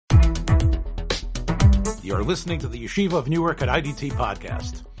You're listening to the Yeshiva of Newark at IDT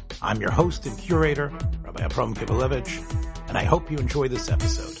podcast. I'm your host and curator, Rabbi Abram Kibalevich, and I hope you enjoy this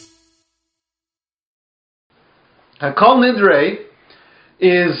episode. Kol Nidre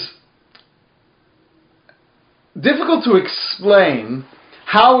is difficult to explain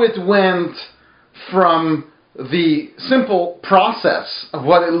how it went from the simple process of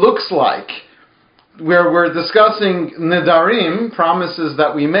what it looks like, where we're discussing Nidarim, promises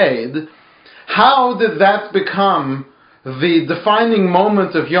that we made. How did that become the defining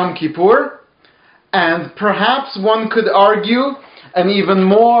moment of Yom Kippur? And perhaps one could argue an even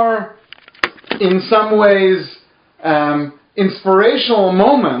more, in some ways, inspirational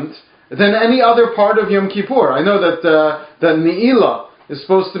moment than any other part of Yom Kippur. I know that Ne'ilah is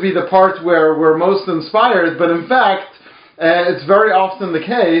supposed to be the part where we're most inspired, but in fact, it's very often the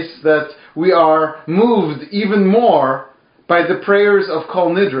case that we are moved even more by the prayers of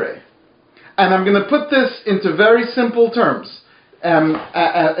Kol Nidre. And I'm going to put this into very simple terms.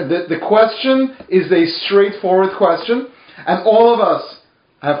 The question is a straightforward question, and all of us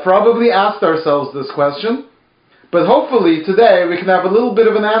have probably asked ourselves this question, but hopefully today we can have a little bit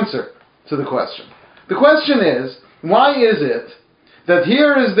of an answer to the question. The question is, why is it that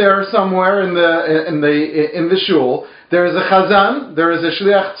here is there somewhere in the shul, there is a chazan, there is a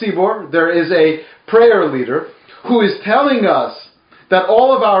shliach tzibor, there is a prayer leader who is telling us that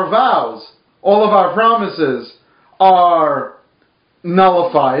all of our vows, all of our promises are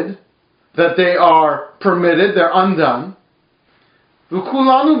nullified, that they are permitted, they're undone.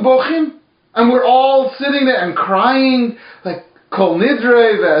 V'kulanu bochim, and we're all sitting there and crying like Kol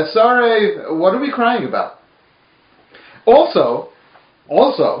Nidre ve'esare. What are we crying about? Also,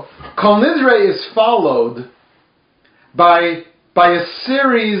 Kol Nidre is followed by a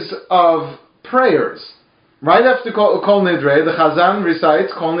series of prayers. Right after Kol Nidre, the Chazan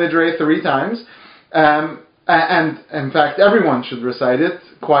recites Kol Nidre 3 times, and in fact everyone should recite it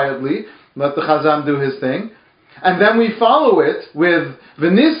quietly, let the Chazan do his thing, and then we follow it with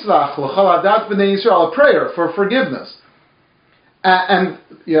V'nisvach l'chol adat b'nei Yisrael, a prayer for forgiveness. And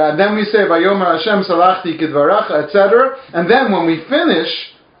then we say Vayomer Hashem salachti kidvaracha, etc. And then when we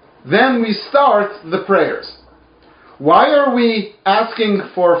finish, then we start the prayers. Why are we asking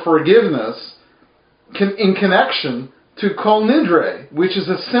for forgiveness in connection to Kol Nidre, which is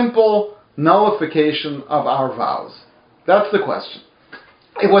a simple nullification of our vows? That's the question.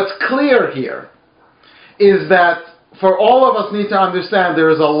 And what's clear here is that for all of us need to understand there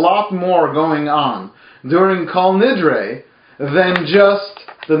is a lot more going on during Kol Nidre than just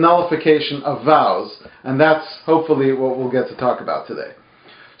the nullification of vows, and that's hopefully what we'll get to talk about today.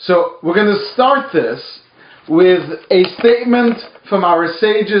 So we're going to start this with a statement from our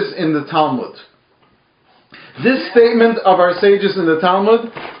sages in the Talmud. This statement of our sages in the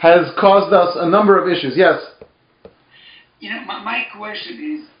Talmud has caused us a number of issues. Yes? My question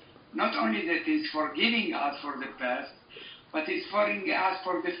is, not only that he's forgiving us for the past, but he's forgiving us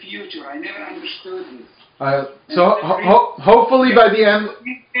for the future. I never understood this. Hopefully by the end...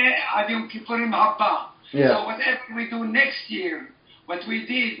 Yeah. So whatever we do next year, what we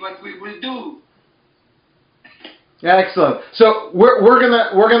did, what we will do. Yeah, excellent. So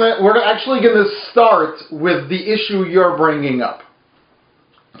we're actually gonna start with the issue you're bringing up.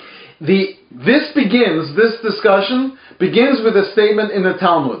 This discussion begins with a statement in the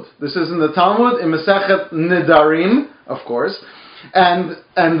Talmud. This is in the Talmud, in Masechet Nidarim, of course. And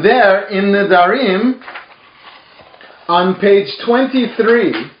there, in Nidarim, on page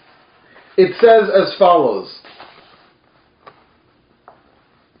 23, it says as follows.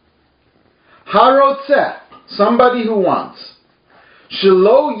 Harotzeh, somebody who wants,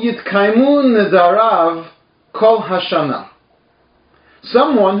 Shelo yitkaimu nidarav kol hashana.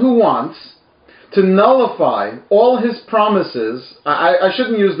 Someone who wants to nullify all his promises. I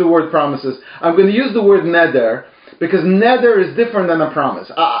shouldn't use the word promises. I'm going to use the word neder, because neder is different than a promise.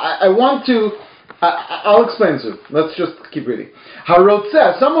 I'll explain soon. Let's just keep reading.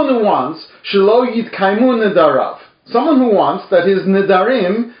 Harotzeh, someone who wants, Shelo yitkaimu nidarav. Someone who wants that his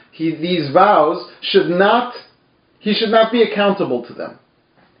nidarim, these vows, he should not be accountable to them.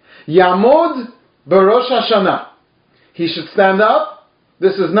 Yamod b'Rosh Hashanah. He should stand up.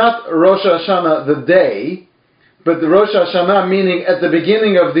 This is not Rosh Hashanah the day, but the Rosh Hashanah meaning at the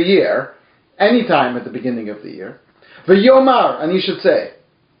beginning of the year, any time at the beginning of the year. V'yomar, and he should say,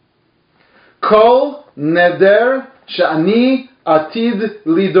 Kol neder sha'ani atid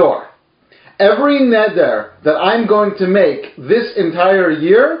lidor. Every neder that I'm going to make this entire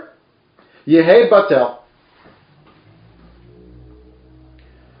year, Yehei batel.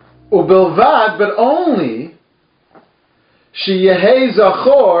 Ubelvad, but only Sheyehei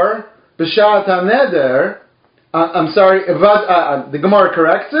zachor b'shat haneder. I'm sorry, the Gemara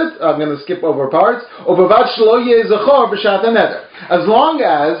corrects it. I'm going to skip over parts. Ubevad shelo yeh zachor b'shat haneder. As long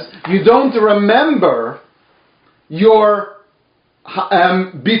as you don't remember your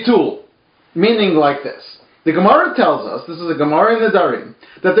bitul, meaning like this. The Gemara tells us, this is a Gemara in Nedarim,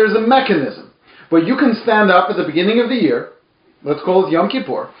 that there's a mechanism where you can stand up at the beginning of the year, let's call it Yom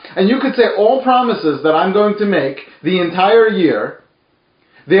Kippur, and you could say all promises that I'm going to make the entire year,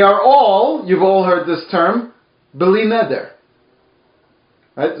 they are all, you've all heard this term, B'li Neder.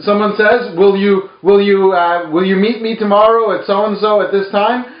 Right? Someone says, will you meet me tomorrow at so-and-so at this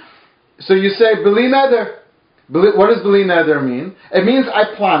time? So you say, B'li Neder. What does B'li Neder mean? It means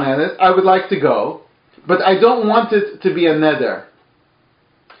I plan on it, I would like to go, but I don't want it to be a neder.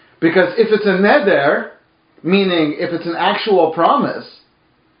 Because if it's a neder, meaning if it's an actual promise,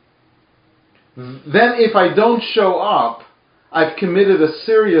 then if I don't show up, I've committed a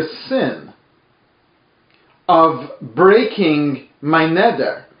serious sin of breaking my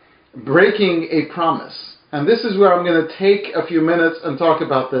neder, breaking a promise. And this is where I'm going to take a few minutes and talk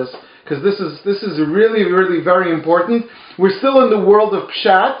about this, because this is really, really very important. We're still in the world of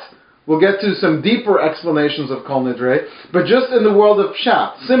Pshat. We'll get to some deeper explanations of Kol Nidre, but just in the world of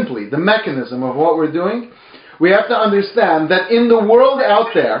Pshat, simply, the mechanism of what we're doing, we have to understand that in the world out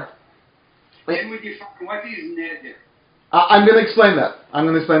there... Can we define what is neder? I'm going to explain that. I'm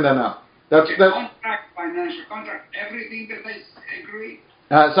going to explain that now. Contract, financial contract, everything that I agree.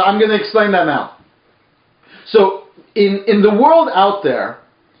 So I'm going to explain that now. So, in the world out there,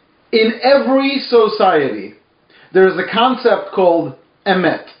 in every society, there is a concept called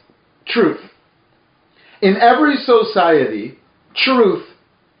emet, truth. In every society, truth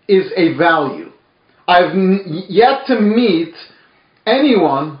is a value. I've yet to meet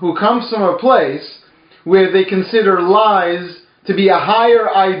anyone who comes from a place where they consider lies to be a higher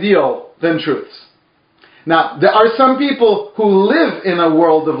ideal than truths. Now, there are some people who live in a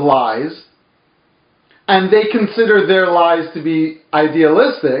world of lies, and they consider their lies to be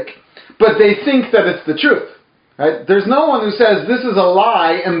idealistic, but they think that it's the truth. Right? There's no one who says, this is a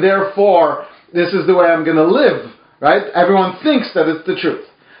lie, and therefore, this is the way I'm going to live. Right? Everyone thinks that it's the truth.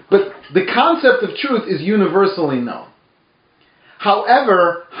 But the concept of truth is universally known.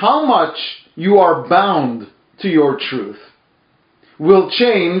 However, how much you are bound to your truth will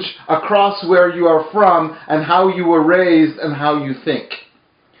change across where you are from and how you were raised and how you think.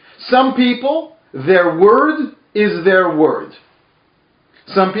 Some people, their word is their word.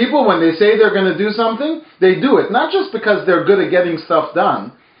 Some people, when they say they're going to do something, they do it. Not just because they're good at getting stuff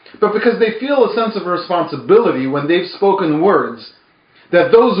done, but because they feel a sense of responsibility when they've spoken words,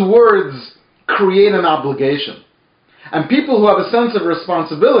 that those words create an obligation. And people who have a sense of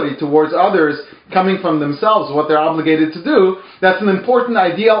responsibility towards others coming from themselves, what they're obligated to do, that's an important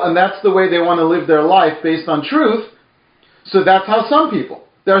ideal, and that's the way they want to live their life based on truth. So that's how some people.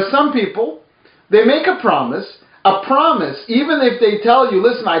 There are some people, they make a promise, even if they tell you,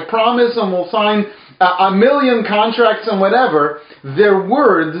 listen, I promise and we'll sign a million contracts and whatever, their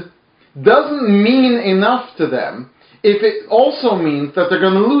word doesn't mean enough to them if it also means that they're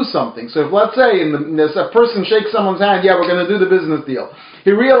going to lose something. So if, let's say, a person shakes someone's hand, yeah, we're going to do the business deal.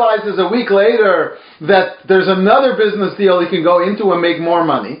 He realizes a week later that there's another business deal he can go into and make more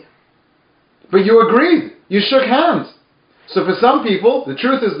money. But you agreed. You shook hands. So for some people, the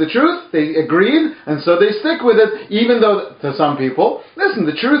truth is the truth. They agreed, and so they stick with it, even though to some people, listen,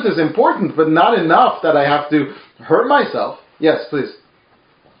 the truth is important, but not enough that I have to hurt myself. Yes, please.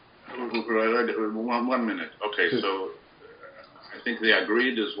 1 minute. Okay, so I think they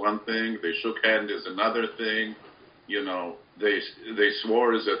agreed is one thing. They shook hands is another thing. You know, they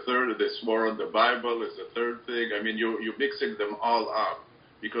swore is a third. They swore on the Bible is a third thing. I mean, you're mixing them all up.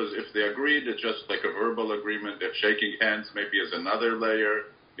 Because if they agreed, it's just like a verbal agreement. If shaking hands maybe is another layer.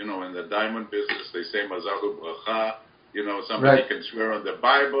 You know, in the diamond business, they say Mazahu Bracha. You know, somebody can swear on the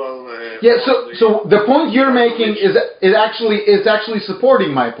Bible. So the point you're making is actually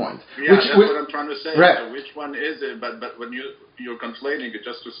supporting my point. Yeah, that's what I'm trying to say. Right. So which one is it? But when you're conflating it,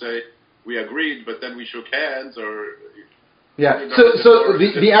 just to say we agreed, but then we shook hands, or yeah. You know, so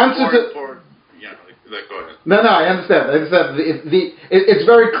the answer to go ahead. No, I understand. It's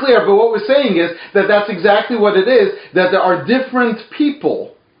very clear. But what we're saying is that that's exactly what it is. That there are different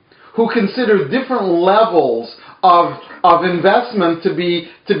people who consider different levels of investment to be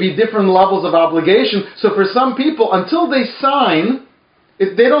different levels of obligation. So for some people, until they sign,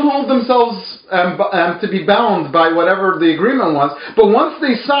 They don't hold themselves to be bound by whatever the agreement was. But once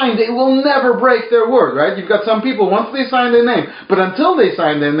they sign, they will never break their word, right? You've got some people, once they sign their name, but until they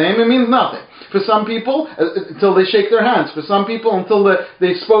sign their name, it means nothing. For some people, until they shake their hands. For some people, until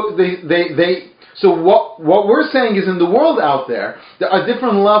they spoke, So what we're saying is, in the world out there are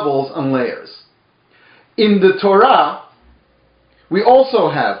different levels and layers. In the Torah, we also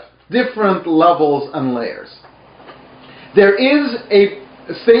have different levels and layers. There is a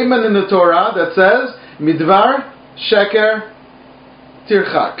statement in the Torah that says, Midvar Sheker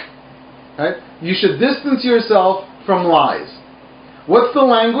Tirchak. Right? You should distance yourself from lies. What's the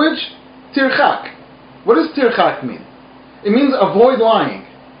language? Tirchak. What does Tirchak mean? It means avoid lying.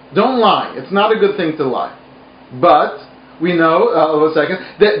 Don't lie. It's not a good thing to lie. But we know,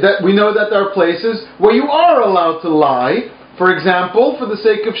 that we know that there are places where you are allowed to lie. For example, for the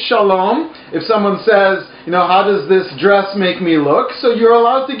sake of shalom, if someone says, how does this dress make me look? So you're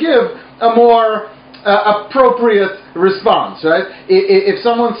allowed to give a more appropriate response, right? If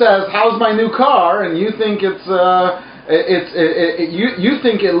someone says, how's my new car? And you think you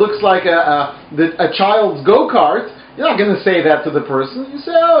think it looks like a child's go-kart, you're not going to say that to the person. You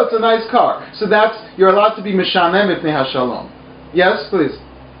say, oh, it's a nice car. So you're allowed to be mishanem mipnei hashalom. Yes, please.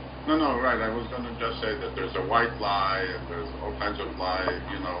 No, right. I was going to just say that there's a white lie, and there's all kinds of lie,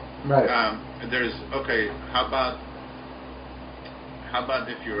 Right. How about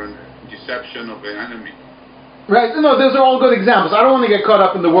if you're in deception of an enemy? Right. No, those are all good examples. I don't want to get caught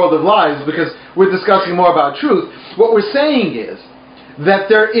up in the world of lies because we're discussing more about truth. What we're saying is that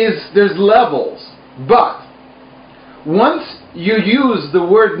there's levels, but once you use the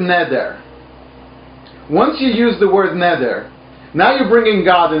word neder, now you're bringing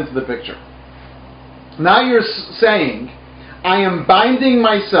God into the picture. Now you're saying, I am binding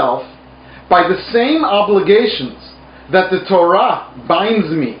myself by the same obligations that the Torah binds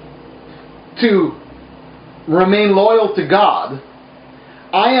me to remain loyal to God.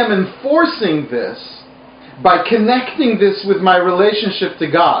 I am enforcing this by connecting this with my relationship to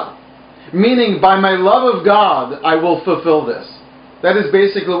God. Meaning, by my love of God, I will fulfill this. That is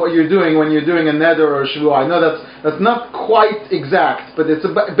basically what you're doing when you're doing a neder or a shvuah. I know that's not quite exact, but it's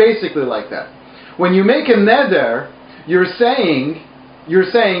basically like that. When you make a neder, you're saying,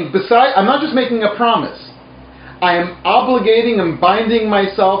 I'm not just making a promise. I am obligating and binding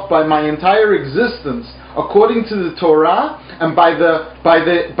myself by my entire existence according to the Torah and have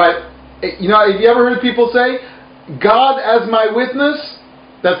you ever heard people say, God as my witness,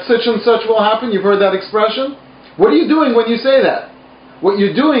 that such and such will happen? You've heard that expression? What are you doing when you say that? What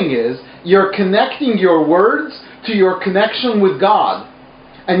you're doing is, you're connecting your words to your connection with God.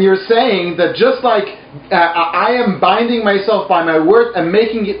 And you're saying that just like I am binding myself by my word and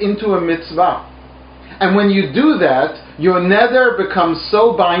making it into a mitzvah. And when you do that, your neder becomes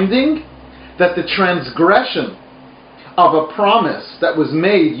so binding that the transgression of a promise that was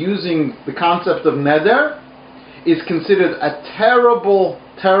made using the concept of neder is considered a terrible,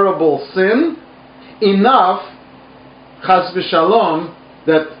 terrible sin, enough, chas v'shalom,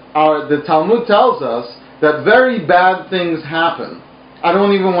 that the Talmud tells us that very bad things happen. I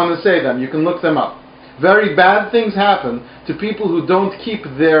don't even want to say them, you can look them up. Very bad things happen to people who don't keep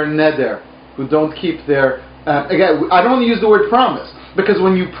their neder, who don't keep their... again, I don't want to use the word promise, because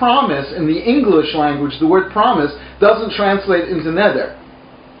when you promise in the English language, the word promise doesn't translate into neder.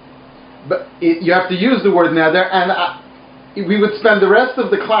 But you have to use the word neder, and we would spend the rest of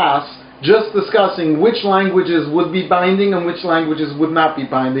the class just discussing which languages would be binding and which languages would not be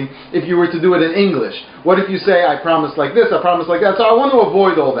binding if you were to do it in English. What if you say, I promise like this, I promise like that? So I want to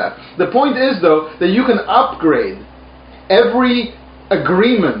avoid all that. The point is, though, that you can upgrade every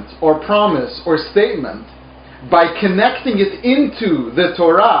agreement or promise or statement by connecting it into the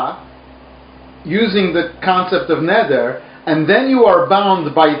Torah using the concept of neder, and then you are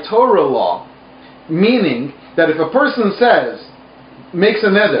bound by Torah law. Meaning that if a person makes a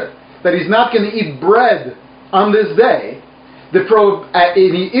neder, that he's not going to eat bread on this day, if a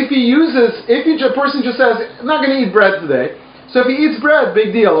person just says, I'm not going to eat bread today, so if he eats bread,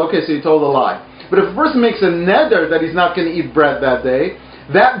 big deal, okay, so he told a lie. But if a person makes a neder that he's not going to eat bread that day,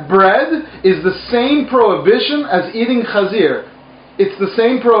 that bread is the same prohibition as eating chazir. It's the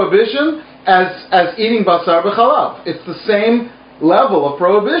same prohibition as eating basar b'chalav. It's the same level of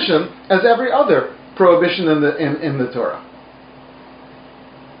prohibition as every other prohibition in the Torah.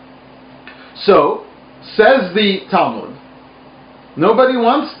 So, says the Talmud, nobody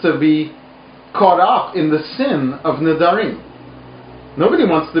wants to be caught up in the sin of nedarim. Nobody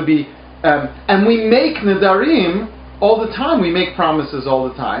wants to be... and we make nedarim all the time. We make promises all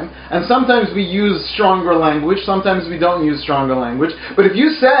the time. And sometimes we use stronger language, sometimes we don't use stronger language. But if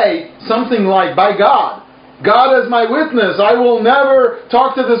you say something like, by God as my witness, I will never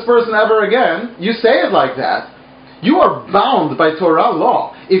talk to this person ever again, you say it like that, you are bound by Torah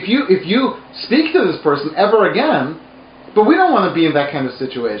law. If you speak to this person ever again, but we don't want to be in that kind of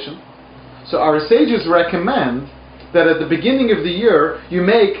situation. So our sages recommend that at the beginning of the year, you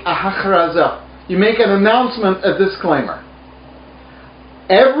make a hachrazah. You make an announcement, a disclaimer.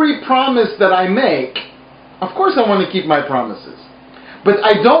 Every promise that I make, of course I want to keep my promises, but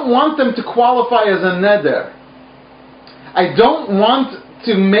I don't want them to qualify as a neder. I don't want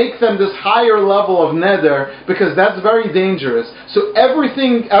to make them this higher level of neder, because that's very dangerous. So every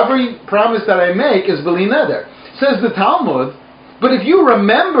promise that I make is b'li neder. Says the Talmud, but if you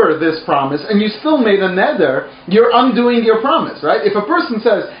remember this promise and you still made a neder, you're undoing your promise, right? If a person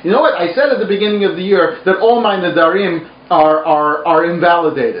says, you know what, I said at the beginning of the year that all my nedarim are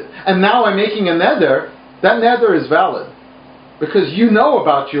invalidated, and now I'm making a neder, that neder is valid, because you know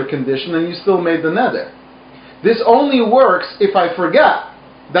about your condition and you still made the neder. This only works if I forget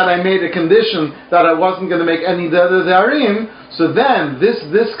that I made a condition that I wasn't going to make any nedarim, so then this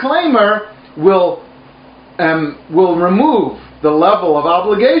disclaimer will remove the level of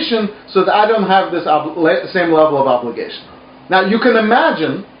obligation so that I don't have this same level of obligation. Now you can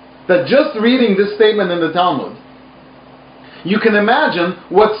imagine that just reading this statement in the Talmud, you can imagine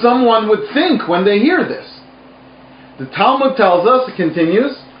what someone would think when they hear this. The Talmud tells us, it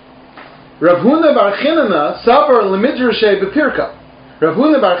continues, Rav Huna bar Chinana savar l'midrashay b'pirka. Rav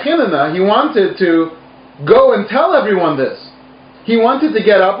Huna bar Chinana, he wanted to go and tell everyone this. He wanted to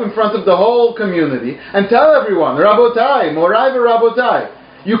get up in front of the whole community and tell everyone, Rabotai, Morai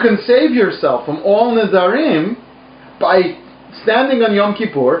v'Rabotai, you can save yourself from all nedarim by standing on Yom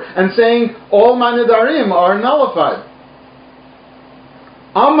Kippur and saying, all my nedarim are nullified.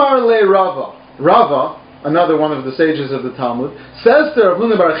 Amar le Rava. Rava, another one of the sages of the Talmud, says to Rav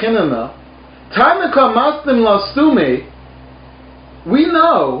Huna bar Chinana, Taimeka mastim lastume, we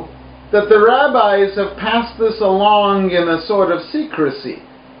know that the rabbis have passed this along in a sort of secrecy.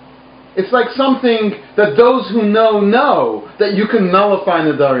 It's like something that those who know that you can nullify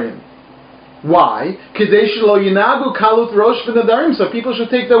nedarim. Why? Kedei shelo yinagu kalut rosh v'nedarim, so people should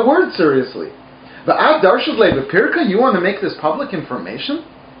take their word seriously. V'ad darshut le b'pirka, you want to make this public information?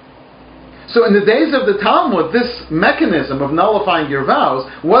 So in the days of the Talmud, this mechanism of nullifying your vows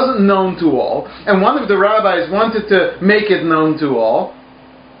wasn't known to all, and one of the rabbis wanted to make it known to all,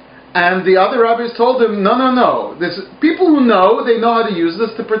 and the other rabbis told him, no. People who know, they know how to use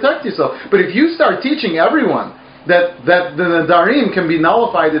this to protect yourself. But if you start teaching everyone that the nedarim can be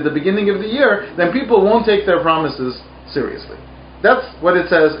nullified at the beginning of the year, then people won't take their promises seriously. That's what it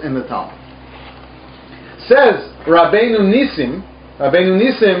says in the Talmud. Says Rabbeinu Nisim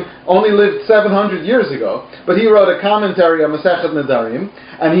only lived 700 years ago, but he wrote a commentary on Masechet Nedarim,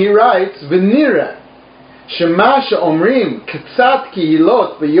 and he writes, V'nira, Shema she'omrim k'tzat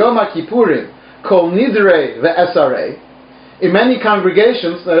kihilot v'yom ha'kippurim kol nidrei ve'esarei. In many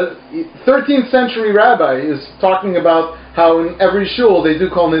congregations, the 13th century rabbi is talking about how in every shul they do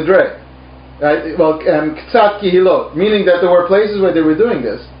kol nidrei. Right? Well, k'tzat kihilot, meaning that there were places where they were doing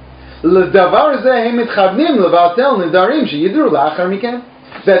this. L'davar zeh hem mitchavnim levatel nidarim sheyidru la'achar miken.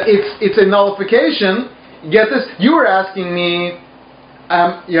 That it's a nullification. Get this? You were asking me,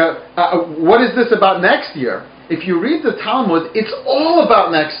 what is this about next year? If you read the Talmud, it's all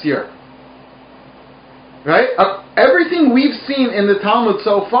about next year. Right? Everything we've seen in the Talmud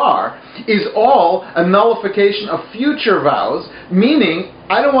so far is all a nullification of future vows, meaning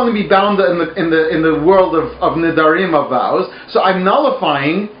I don't want to be bound in the world of nidarim of vows, so I'm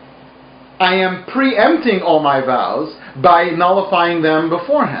nullifying. I am preempting all my vows by nullifying them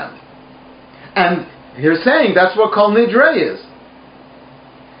beforehand. And you're saying that's what Kol Nidrei is.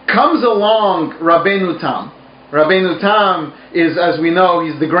 Comes along Rabbeinu Tam. Rabbeinu Tam is, as we know,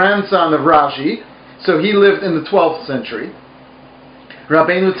 he's the grandson of Rashi, so he lived in the 12th century.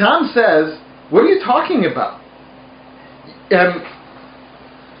 Rabbeinu Tam says, what are you talking about?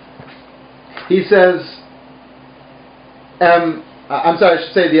 He says, I'm sorry, I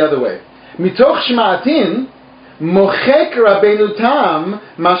should say it the other way. Mitoch Shma'atin, mochek Rabbeinu Tam,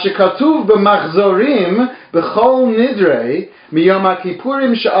 ma shekatuv b'machzorim, b'chol nidrei, miyom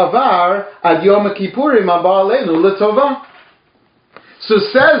ha'kippurim she'avar, ad yom ha'kippurim haba aleinu l'tova. So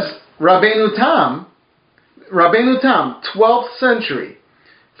says Rabbeinu Tam, 12th century.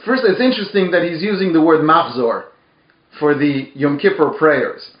 First, it's interesting that he's using the word machzor for the Yom Kippur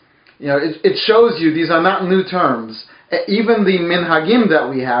prayers. You know, it shows you these are not new terms. Even the minhagim that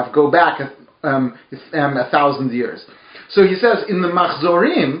we have go back 1,000 years. So he says in the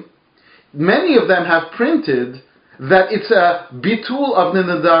Machzorim, many of them have printed that it's a bitul of the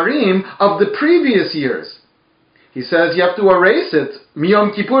Nadarim of the previous years. He says you have to erase it.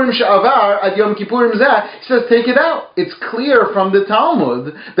 Miyom Kippurim she'avar ad Yom Kippurim zeh. He says take it out. It's clear from the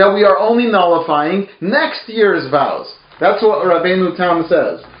Talmud that we are only nullifying next year's vows. That's what Rabbeinu Tam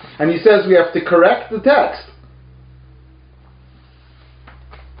says. And he says we have to correct the text.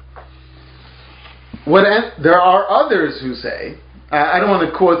 There are others who say, I don't want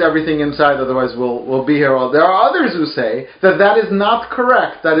to quote everything inside, otherwise we'll be here all. There are others who say that is not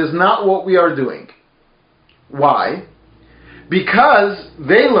correct. That is not what we are doing. Why? Because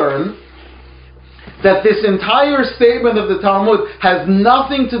they learn that this entire statement of the Talmud has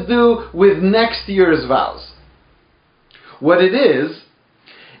nothing to do with next year's vows. What it is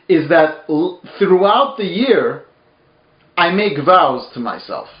that throughout the year, I make vows to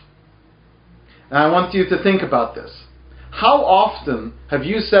myself. And I want you to think about this. How often have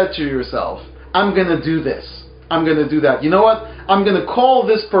you said to yourself, I'm going to do this, I'm going to do that. You know what? I'm going to call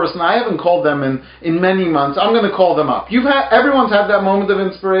this person. I haven't called them in many months. I'm going to call them up. Everyone's had that moment of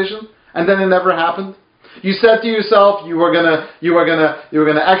inspiration, and then it never happened. You said to yourself you were going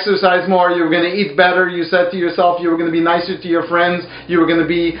to exercise more, you were going to eat better. You said to yourself you were going to be nicer to your friends, you were going to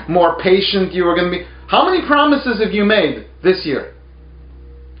be more patient, you were going to be... How many promises have you made this year?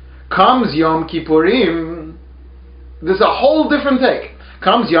 Comes Yom Kippurim, there's a whole different take.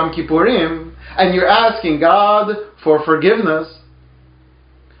 Comes Yom Kippurim, and you're asking God for forgiveness.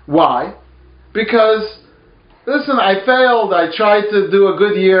 Why? Because, listen, I failed. I tried to do a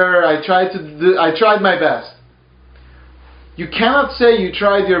good year. I tried my best. You cannot say you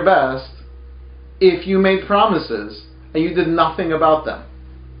tried your best if you made promises and you did nothing about them.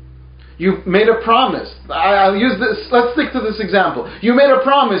 You made a promise. I'll use this. Let's stick to this example. You made a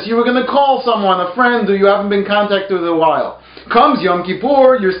promise. You were going to call someone, a friend who you haven't been in contact with in a while. Comes Yom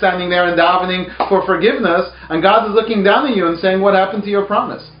Kippur, you're standing there and davening for forgiveness, and God is looking down at you and saying, what happened to your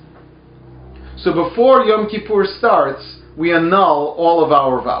promise? So before Yom Kippur starts, we annul all of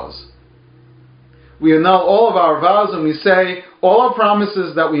our vows. We annul all of our vows and we say, all our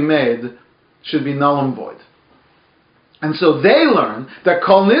promises that we made should be null and void. And so they learn that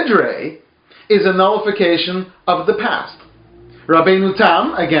Kol Nidre is a nullification of the past. Rabbeinu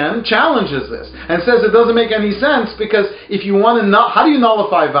Tam, again, challenges this and says it doesn't make any sense because if you want to how do you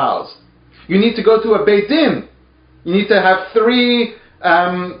nullify vows? You need to go to a Beit Din. You need to have 3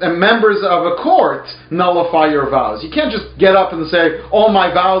 members of a court nullify your vows. You can't just get up and say, all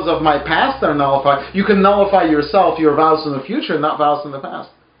my vows of my past are nullified. You can nullify yourself, your vows in the future, not vows in the past.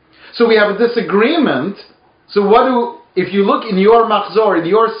 So we have a disagreement. So if you look in your Machzor, in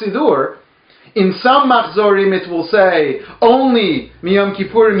your Sidur, in some Machzorim it will say only Miyom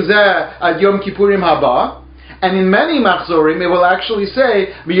Kippurim Zeh ad Yom Kippurim Haba, and in many Machzorim it will actually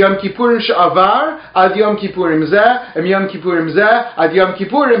say Miyom Kippurim She'avar ad Yom Kippurim Zeh and Miyom Kippurim Zeh ad Yom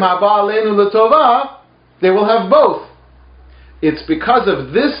Kippurim Haba Aleinu L'Tova. They will have both. It's because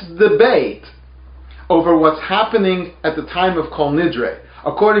of this debate over what's happening at the time of Kol Nidre.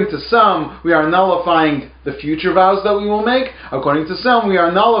 According to some, we are nullifying the future vows that we will make. According to some, we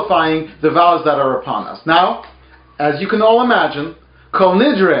are nullifying the vows that are upon us. Now, as you can all imagine, Kol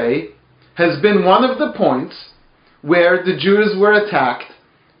Nidre has been one of the points where the Jews were attacked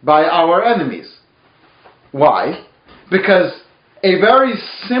by our enemies. Why? Because a very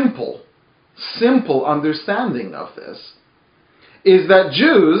simple understanding of this is that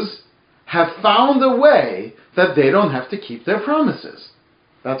Jews have found a way that they don't have to keep their promises.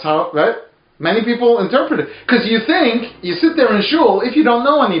 That's how, right? Many people interpret it. Because you sit there in shul, if you don't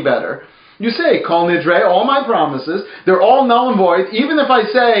know any better, you say, Kol Nidre, all my promises, they're all null and void. Even if I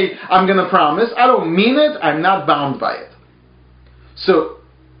say I'm going to promise, I don't mean it, I'm not bound by it. So,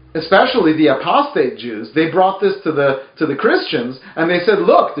 especially the apostate Jews, they brought this to the Christians, and they said,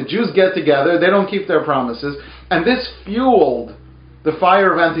 look, the Jews get together, they don't keep their promises, and this fueled the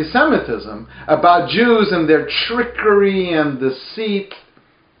fire of anti-Semitism about Jews and their trickery and deceit.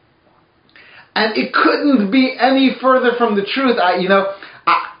 And it couldn't be any further from the truth.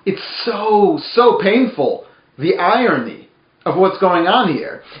 It's so painful. The irony of what's going on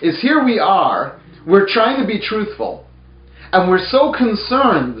here is here we are, we're trying to be truthful, and we're so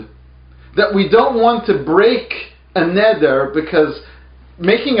concerned that we don't want to break a neder because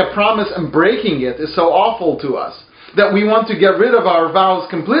making a promise and breaking it is so awful to us that we want to get rid of our vows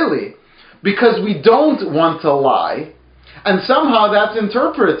completely because we don't want to lie. And somehow that's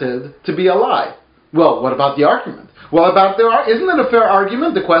interpreted to be a lie. Well, what about the argument? Isn't it a fair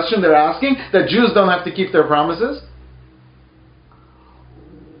argument, the question they're asking, that Jews don't have to keep their promises?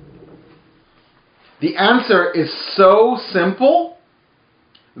 The answer is so simple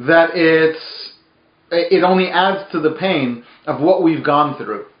that it only adds to the pain of what we've gone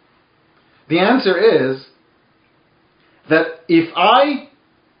through. The answer is that if I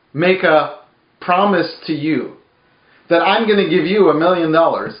make a promise to you that I'm going to give you $1 million,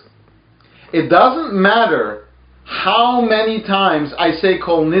 it doesn't matter how many times I say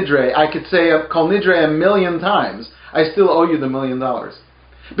Kol Nidre. I could say Kol Nidre 1,000,000 times. I still owe you the $1 million.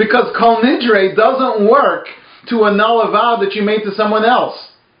 Because Kol Nidre doesn't work to annul a vow that you made to someone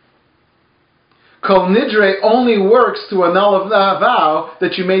else. Kol Nidre only works to annul a vow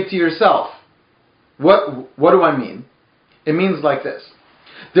that you made to yourself. What do I mean? It means like this.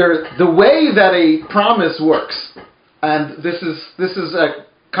 The way that a promise works, and this is a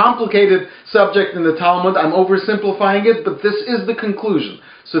complicated subject in the Talmud. I'm oversimplifying it, but this is the conclusion.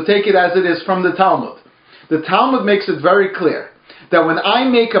 So take it as it is from the Talmud. The Talmud makes it very clear that when I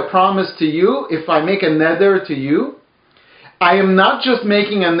make a promise to you, if I make a neder to you, I am not just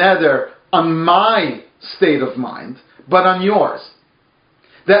making a neder on my state of mind, but on yours.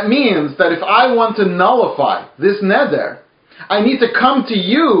 That means that if I want to nullify this neder, I need to come to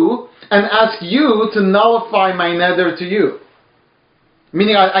you and ask you to nullify my neder to you.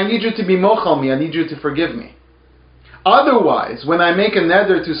 Meaning, I need you to be mochel me, I need you to forgive me. Otherwise, when I make a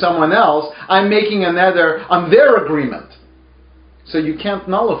neder to someone else, I'm making a neder on their agreement. So you can't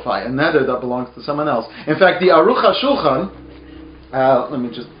nullify a neder that belongs to someone else. In fact, the Aruch HaShulchan, the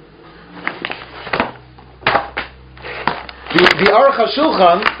Aruch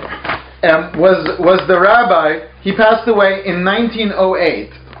HaShulchan was the rabbi. He passed away in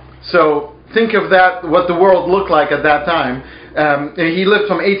 1908. So think of that, what the world looked like at that time. He lived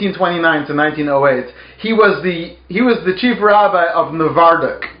from 1829 to 1908. He was the chief rabbi of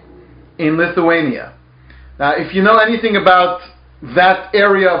Novardok in Lithuania. Now, if you know anything about that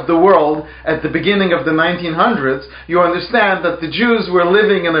area of the world at the beginning of the 1900s, you understand that the Jews were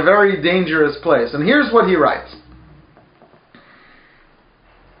living in a very dangerous place. And here's what he writes.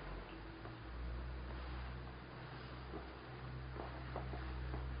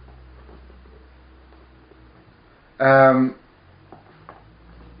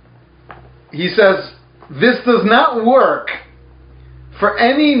 He says, this does not work for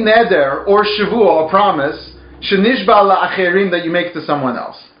any neder or shavuah or promise shenishba la'acherim that you make to someone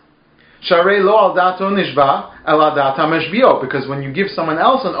else. Sharei lo al dato nishba el al data meshbio, because when you give someone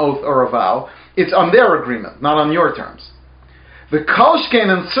else an oath or a vow, it's on their agreement, not on your terms. The kolshkein,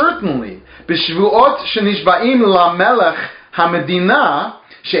 and certainly b'shvuot shenishbaim lamelech hamedina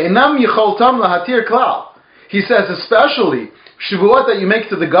she'enam yicholtam lahatir klal. He says especially shavuot that you make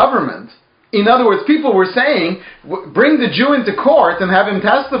to the government. In other words, people were saying, bring the Jew into court and have him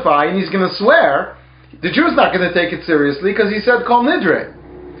testify, and he's going to swear. The Jew's not going to take it seriously because he said Kol Nidre.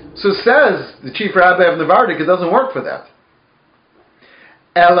 So says the chief rabbi of Novardok, it doesn't work for that.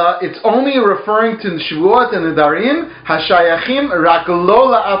 Ella, it's only referring to Shavuot and Nedarim, Hashayachim rak lo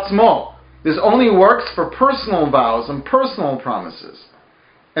la'atzmo. This only works for personal vows and personal promises.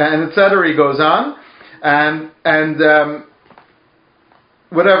 And etc. He goes on. And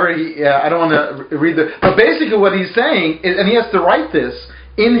whatever I don't want to read but basically what he's saying is, and he has to write this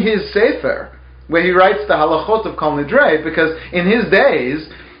in his Sefer, where he writes the halachot of Kol Nidre, because in his days,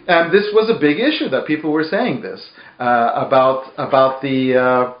 this was a big issue that people were saying this about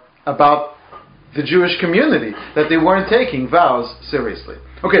the Jewish community, that they weren't taking vows seriously.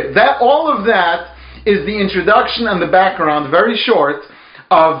 Okay, all of that is the introduction and the background, very short,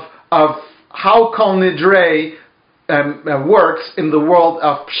 of how Kol Nidre works in the world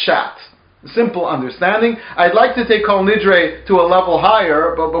of Pshat. Simple understanding. I'd like to take Kol Nidre to a level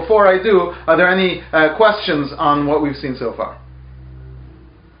higher, but before I do, are there any questions on what we've seen so far?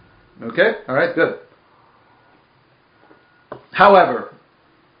 Okay? Alright, good. However,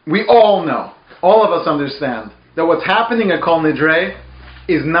 we all know, all of us understand, that what's happening at Kol Nidre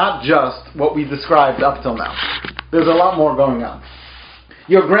is not just what we described up till now. There's a lot more going on.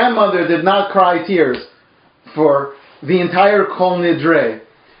 Your grandmother did not cry tears for the entire Kol Nidre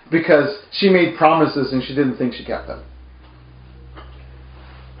because she made promises and she didn't think she kept them.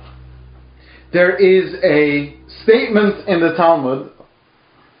 There is a statement in the Talmud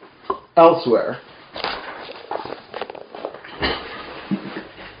elsewhere.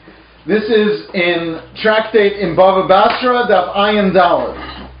 This is in Tractate in Bava Basra, Daf Ayin Daled.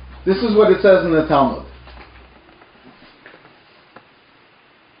 This is what it says in the Talmud.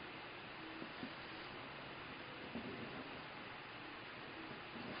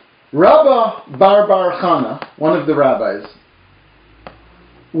 Rabba Bar Chana, one of the rabbis,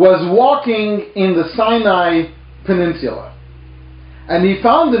 was walking in the Sinai Peninsula, and he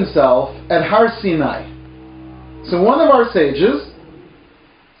found himself at Har Sinai. So one of our sages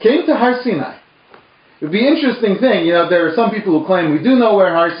came to Har Sinai. It would be an interesting thing, there are some people who claim we do know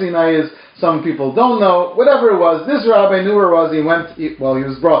where Har Sinai is, some people don't know, whatever it was, this rabbi knew where it was, he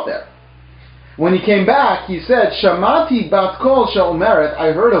was brought there. When he came back, he said, Shamati bat kol she'omeret,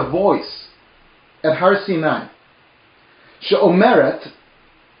 I heard a voice at Har Sinai. She'omeret,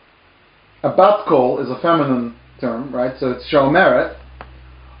 a bat kol is a feminine term, right? So it's she'omeret.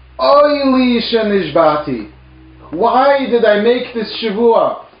 Oy li shenishbati. Why did I make this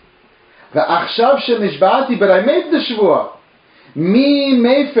shavua? Ve'achshav shenishbati, but I made the shavua. Mi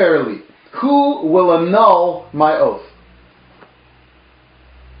meferli. Who will annul my oath?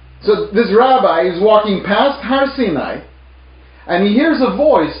 So this rabbi is walking past Har Sinai, and he hears a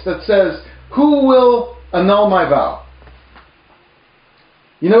voice that says, who will annul my vow?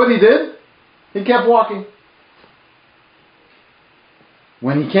 You know what he did? He kept walking.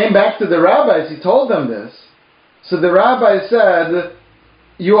 When he came back to the rabbis, he told them this. So the rabbi said,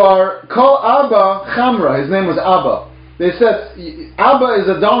 you are Kol Abba Chamra. His name was Abba. They said, Abba is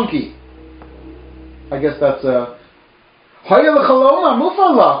a donkey. I guess that's a... Why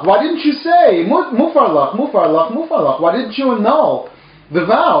didn't you say Mufarlach? Why didn't you annul the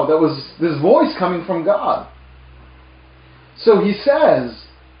vow that was this voice coming from God? So he says,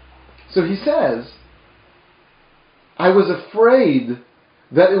 I was afraid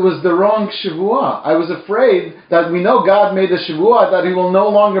that it was the wrong Shavua. I was afraid that we know God made a Shavua that he will no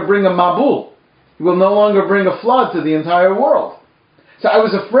longer bring a Mabul. He will no longer bring a flood to the entire world. So I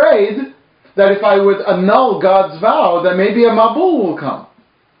was afraid that if I would annul God's vow, that maybe a Mabul will come.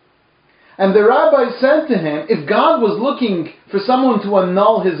 And the rabbi said to him, if God was looking for someone to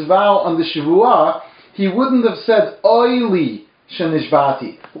annul his vow on the Shavua, he wouldn't have said, Oili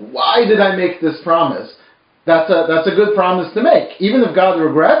shenishbati. Why did I make this promise? That's a good promise to make. Even if God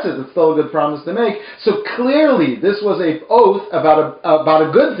regrets it, it's still a good promise to make. So clearly, this was an oath about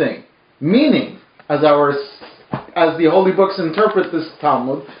a good thing. Meaning, as the holy books interpret this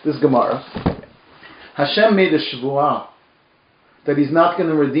Talmud, this Gemara, Hashem made a shvuah that he's not going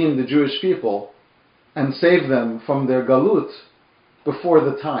to redeem the Jewish people and save them from their galut before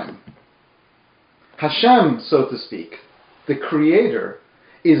the time. Hashem, so to speak, the Creator,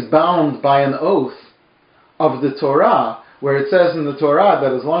 is bound by an oath of the Torah, where it says in the Torah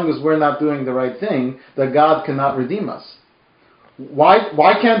that as long as we're not doing the right thing, that God cannot redeem us.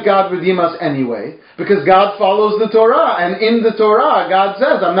 Why can't God redeem us anyway? Because God follows the Torah, and in the Torah, God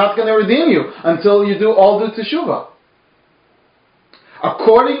says, I'm not going to redeem you until you all do teshuvah.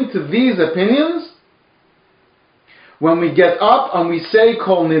 According to these opinions, when we get up and we say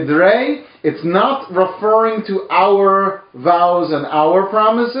Kol Nidrei, it's not referring to our vows and our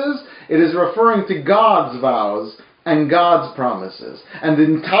promises, it is referring to God's vows and God's promises. And the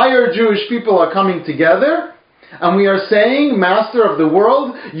entire Jewish people are coming together, and we are saying, Master of the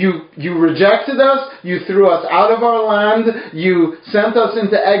world, you rejected us, you threw us out of our land, you sent us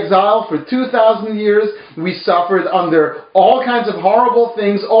into exile for 2,000 years, we suffered under all kinds of horrible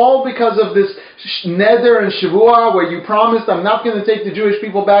things, all because of this neder and shavua, where you promised, I'm not going to take the Jewish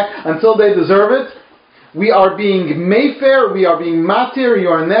people back until they deserve it. We are being mefer, we are being matir,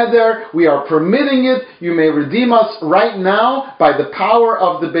 your neder, we are permitting it, you may redeem us right now by the power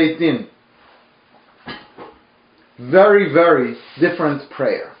of the Beit Din. Very, very different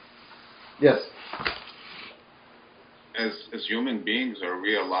prayer. Yes? As human beings, are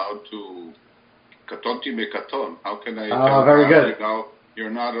we allowed to... Katonti mekaton. How can I... very good.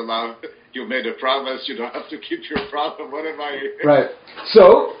 You're not allowed... You made a promise, you don't have to keep your promise. What am I... Right.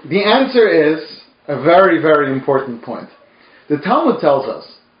 So, the answer is a very, very important point. The Talmud tells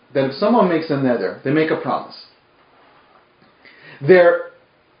us that if someone makes a neder, they make a promise. There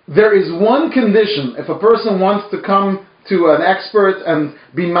is one condition if a person wants to come to an expert and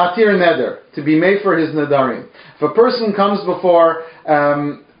be matir neder, to be made for his nedarim. If a person comes before,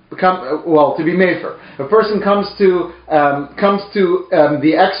 to be mefer. If a person comes to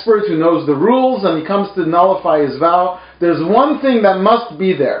the expert who knows the rules and he comes to nullify his vow, there's one thing that must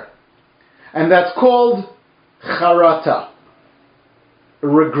be there, and that's called charata,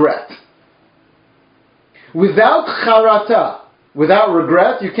 regret. Without charata, without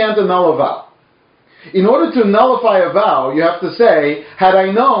regret, you can't annul a vow. In order to nullify a vow, you have to say, had I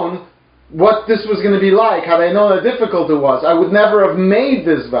known what this was going to be like, had I known how difficult it was, I would never have made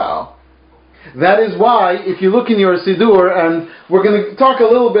this vow. That is why, if you look in your Siddur, and we're going to talk a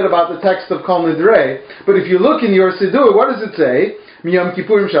little bit about the text of Kol Nidrei, but if you look in your Siddur, what does it say? Miyam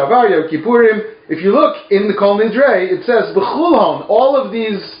Kippurim Shavar, Yom Kippurim. If you look in the Kol Nidrei, it says, B'chulhon, all of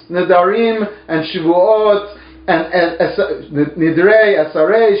these Nedarim and Shavuot, and Nidrei,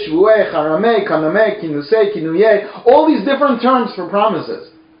 Asarei, Shvuei, Charamei, Kanamei, Kinusei, Kinuyei, all these different terms for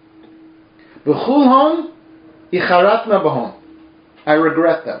promises. B'chulhon, Icharatna Bahon. I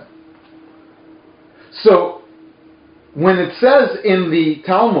regret them. So, when it says in the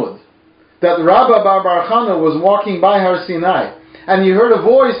Talmud that Rabba Bar Bar Chana was walking by Har Sinai, and he heard a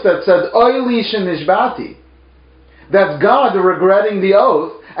voice that said, Oili Shenishbati, that's God regretting the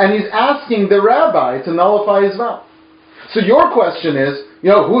oath, and he's asking the rabbi to nullify his vow. So your question is,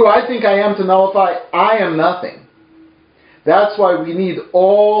 who do I think I am to nullify? I am nothing. That's why we need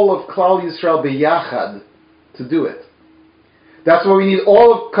all of Klal Yisrael biyachad to do it. That's why we need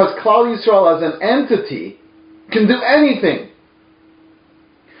because Klal Yisrael as an entity can do anything.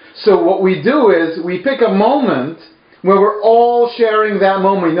 So what we do is, we pick a moment where we're all sharing that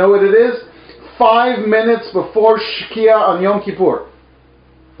moment. You know what it is? 5 minutes before Shkia on Yom Kippur.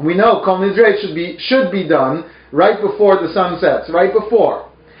 We know Kol Nidrei should be done right before the sun sets, right before.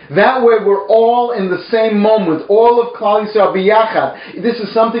 That way we're all in the same moment, all of Klal Yisrael biyachad. This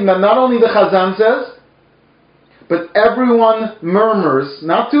is something that not only the Chazan says, but everyone murmurs,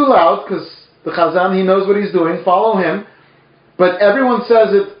 not too loud, because the Chazan, he knows what he's doing, follow him, but everyone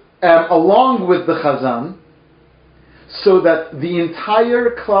says it along with the Chazan, so that the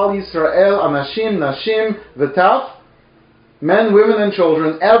entire Klal Yisrael, Anashim, Nashim, V'taf, men, women, and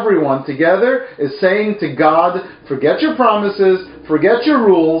children, everyone together is saying to God, forget your promises, forget your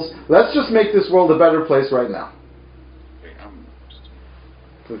rules, let's just make this world a better place right now.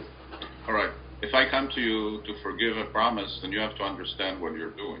 Okay, all right. If I come to you to forgive a promise, then you have to understand what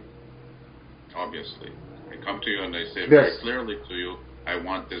you're doing. Obviously. I come to you and I say very clearly to you, I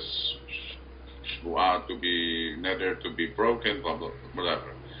want this shvuah to be neder, to be broken, blah, blah,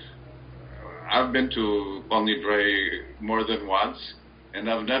 whatever. I've been to Kol Nidrei more than once, and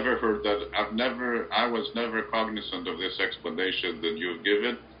I've never heard that. I was never cognizant of this explanation that you've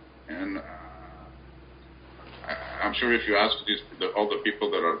given, and I'm sure if you ask all the people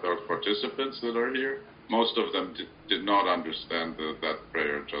that are participants that are here, most of them did not understand that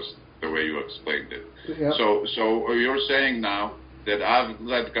prayer just the way you explained it. Yeah. So you're saying now that I've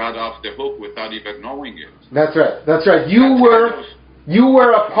let God off the hook without even knowing it. That's right. You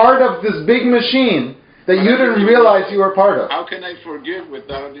were a part of this big machine that you didn't realize you were part of. How can I forgive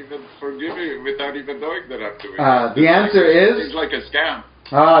without even knowing that I'm doing it? The answer is, it's like a scam.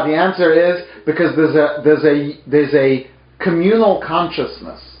 The answer is because there's a communal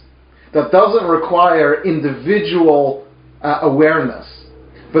consciousness that doesn't require individual awareness,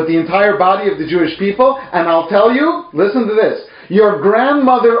 but the entire body of the Jewish people. And I'll tell you, listen to this. Your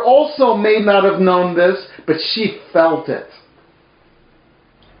grandmother also may not have known this, but she felt it.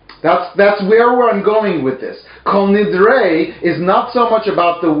 That's where I'm going with this. Kol Nidrei is not so much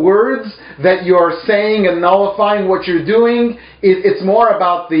about the words that you're saying and nullifying what you're doing. It's more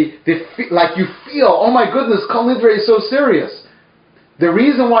about like you feel, oh my goodness, Kol Nidrei is so serious. The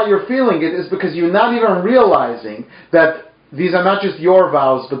reason why you're feeling it is because you're not even realizing that these are not just your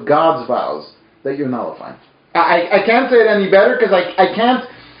vows, but God's vows that you're nullifying. I can't say it any better because I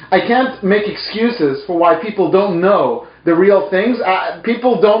can't make excuses for why people don't know the real things.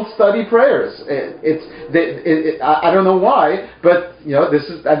 People don't study prayers. I don't know why, but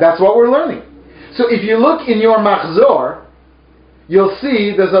that's what we're learning. So if you look in your Machzor, you'll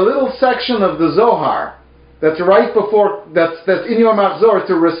see there's a little section of the Zohar that's right before that's in your Machzor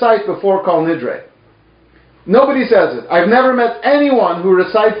to recite before Kol Nidrei. Nobody says it. I've never met anyone who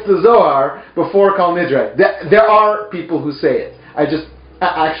recites the Zohar before Kol Nidrei. There are people who say it.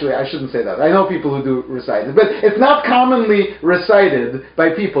 Actually, I shouldn't say that. I know people who do recite it, but it's not commonly recited by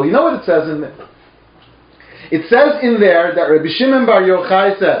people. You know what it says in there? It says in there that Rabbi Shimon Bar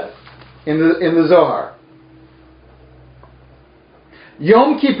Yochai said in the Zohar,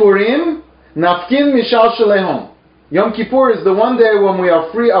 Yom Kippurim nafkin mishal shalehom. Yom Kippur is the one day when we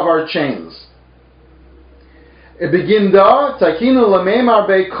are free of our chains. Beginda takinu lameimar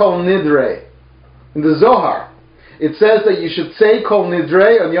be Kol Nidrei. In the Zohar, it says that you should say Kol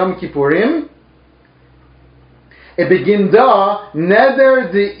Nidrei on Yom Kippurim. Beginda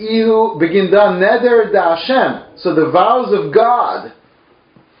neder de Hashem. So the vows of God.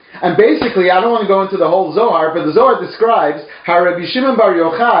 And basically, I don't want to go into the whole Zohar, but the Zohar describes how Rabbi Shimon Bar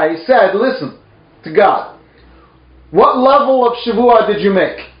Yochai said, listen to God. What level of Shavua did you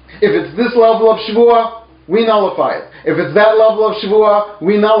make? If it's this level of Shavua, we nullify it. If it's that level of Shavua,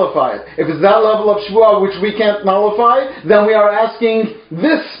 we nullify it. If it's that level of Shavua which we can't nullify, then we are asking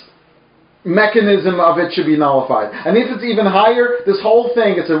this mechanism of it should be nullified. And if it's even higher, this whole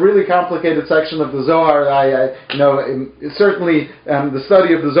thing, it's a really complicated section of the Zohar. Certainly the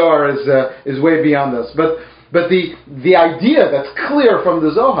study of the Zohar is way beyond this. But But the idea that's clear from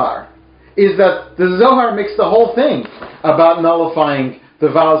the Zohar is that the Zohar makes the whole thing about nullifying the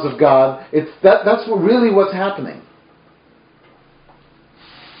vows of God. That's really what's happening.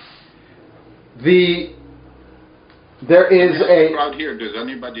 There is a crowd here. Does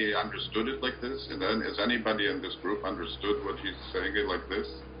anybody understood it like this? And then has anybody in this group understood what he's saying it like this?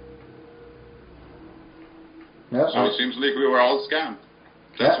 Yeah, so it seems like we were all scammed.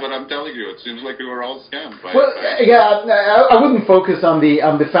 That's what I'm telling you. It seems like we were all scammed. I wouldn't focus on the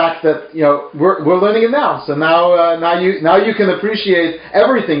fact that we're learning it now. So now you can appreciate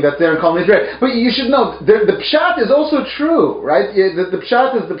everything that's there in Kol Nidre. But you should know the pshat is also true, right? The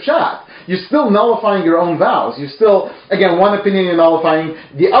pshat is the pshat. You're still nullifying your own vows. You're still, again, one opinion you're nullifying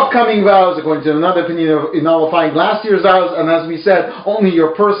the upcoming vows, according to another opinion you're nullifying last year's vows, and as we said, only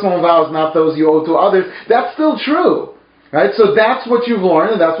your personal vows, not those you owe to others. That's still true. Right? So that's what you've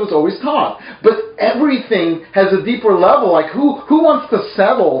learned, and that's what's always taught. But everything has a deeper level. Like, who wants to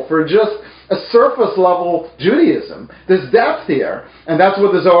settle for just a surface level Judaism? There's depth here, and that's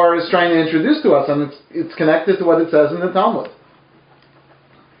what the Zohar is trying to introduce to us, and it's connected to what it says in the Talmud.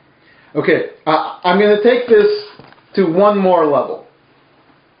 Okay, I'm going to take this to one more level.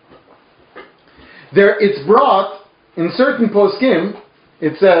 It's brought in certain poskim.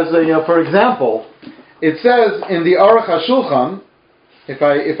 It says, for example, it says in the Aruch HaShulchan,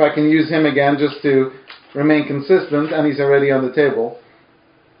 if I can use him again just to remain consistent, and he's already on the table.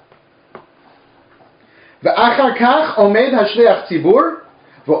 Ve'achar kach omed hashliach tzibur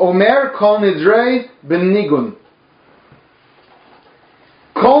ve'omer kol nidrei b'nigun.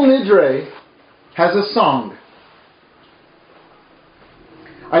 Kol nidrei has a song.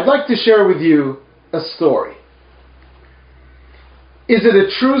 I'd like to share with you a story. Is it a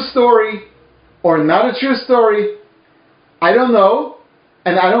true story or not a true story? I don't know,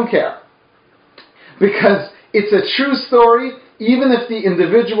 and I don't care. Because it's a true story, even if the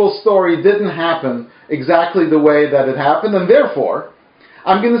individual story didn't happen exactly the way that it happened, and therefore,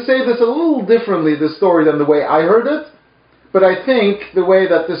 I'm going to say this a little differently, the story, than the way I heard it, but I think the way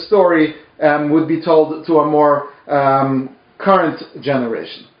that the story would be told to a more current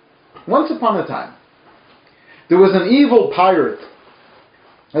generation. Once upon a time, there was an evil pirate.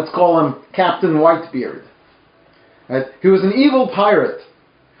 Let's call him Captain Whitebeard. Right? He was an evil pirate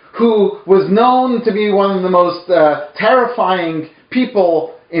who was known to be one of the most terrifying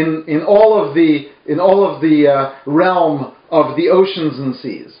people in all of the realm of the oceans and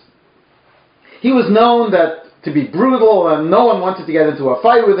seas. He was known to be brutal, and no one wanted to get into a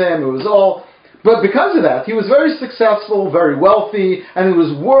fight with him. But because of that, he was very successful, very wealthy, and he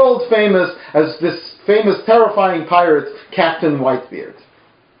was world famous as this famous, terrifying pirate, Captain Whitebeard.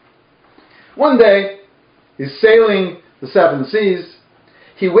 One day, he's sailing the seven seas.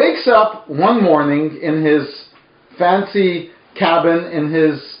 He wakes up one morning in his fancy cabin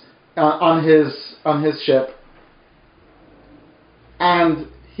on his ship, and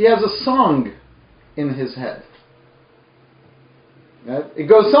he has a song in his head. Right? It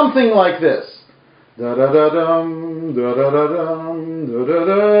goes something like this. Da da da dum, da da da dum, da da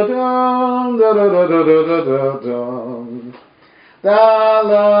da dum, da da da da da da dum. Da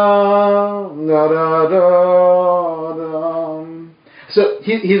da da da dum. So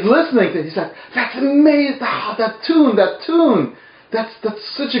he's listening to it. He's like, that's amazing. That tune. That's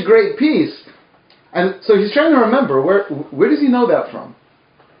such a great piece. And so he's trying to remember where does he know that from?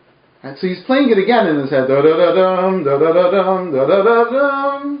 And so he's playing it again in his head. Da da da dum, da da da dum, da da da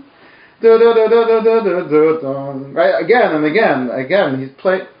dum, da da da da da da da dum. Right, again and again. He's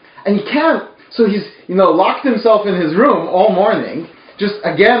playing, and he can't. So he's locked himself in his room all morning, just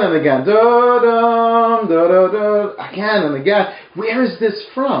again and again. Da dum, da da da, again and again. Where is this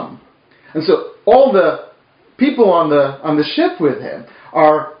from? And so all the people on the ship with him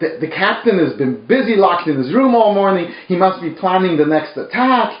are, the captain has been busy locked in his room all morning. He must be planning the next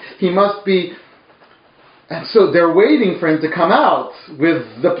attack. And so they're waiting for him to come out with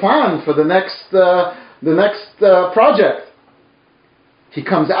the plan for the next project. He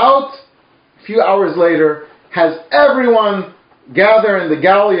comes out a few hours later, has everyone gather in the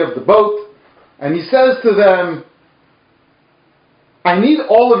galley of the boat, and he says to them, I need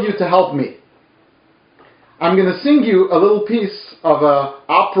all of you to help me. I'm going to sing you a little piece of an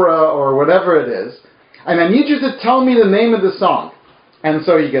opera or whatever it is, and I need you to tell me the name of the song. And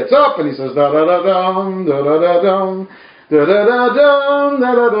so he gets up and he says, da da da dum, da da da dum, da da da dum,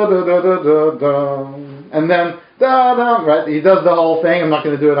 da da da da da da dum, and then da dum. Right? He does the whole thing. I'm not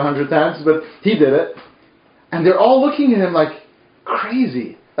going to do it 100 times, but he did it. And they're all looking at him like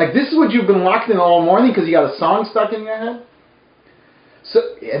crazy. Like, this is what you've been locked in all morning because you got a song stuck in your head. So,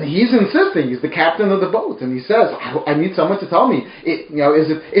 and he's insisting. He's the captain of the boat, and he says, "I need someone to tell me. Is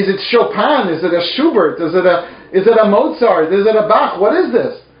it Chopin? Is it a Schubert? Is it a Mozart? Is it a Bach? What is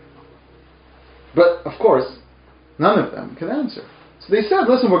this?" But of course, none of them could answer. So they said,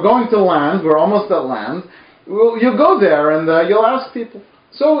 "Listen, we're going to land. We're almost at land. You'll go there and you'll ask people."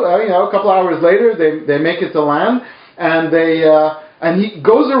 So a couple hours later, they make it to land, and he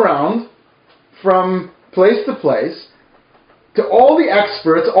goes around from place to place. To all the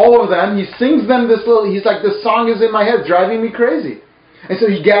experts, all of them, he sings them he's like, "This song is in my head, driving me crazy." And so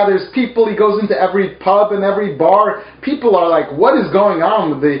he gathers people, he goes into every pub and every bar. People are like, "What is going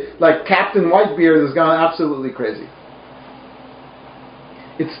on with Captain Whitebeard has gone absolutely crazy."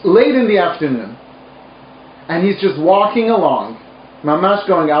 It's late in the afternoon, and he's just walking along, mamash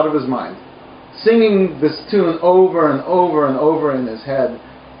going out of his mind, singing this tune over and over and over in his head.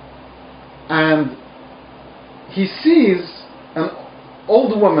 And he sees an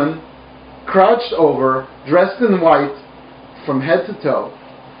old woman crouched over, dressed in white from head to toe.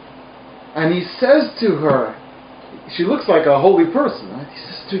 And he says to her, she looks like a holy person, right? He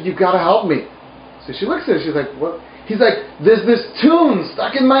says to her, "You gotta help me." So she looks at her, she's like, "What?" He's like, "There's this tune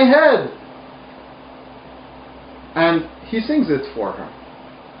stuck in my head." And he sings it for her.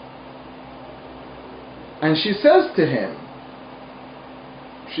 And she says to him,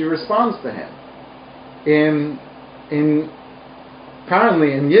 she responds to him in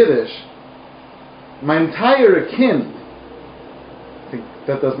apparently in Yiddish, "Mein teure Kind." I think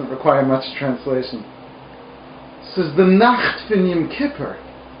that doesn't require much translation. Says the Nacht von Yom Kippur.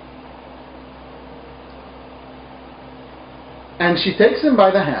 And she takes him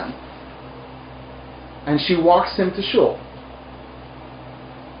by the hand and she walks him to shul.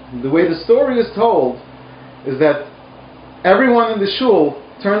 The way the story is told is that everyone in the shul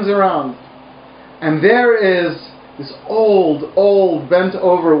turns around, and there is this old,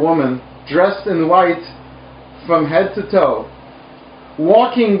 bent-over woman, dressed in white from head to toe,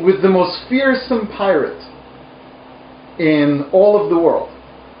 walking with the most fearsome pirate in all of the world.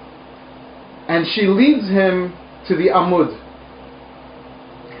 And she leads him to the Amud.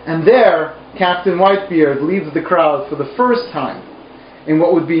 And there, Captain Whitebeard leads the crowd for the first time in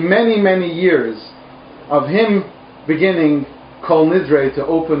what would be many, many years of him beginning Kol Nidre to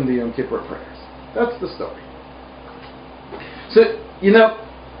open the Yom Kippur prayers. That's the story. So,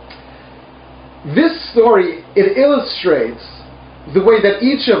 this story, it illustrates the way that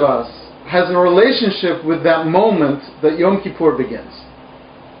each of us has a relationship with that moment that Yom Kippur begins.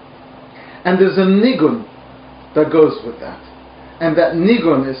 And there's a nigun that goes with that. And that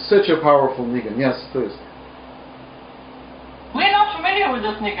nigun is such a powerful nigun. Yes, please. We're not familiar with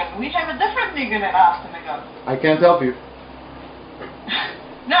this nigun. We have a different nigun in our synagogue. I can't help you.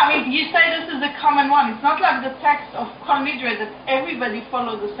 No, I mean, you say this is a common one. It's not like the text of Kol Nidre that everybody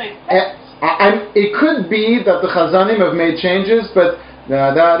follows the same text. It could be that the Chazanim have made changes, but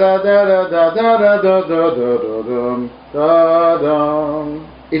da da da da da da da da da da da da.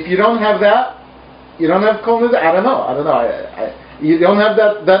 If you don't have that, you don't have Kol Nidre. I don't know. You don't have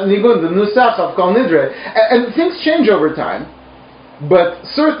that nigun, the nusach of Kol Nidre, and things change over time. But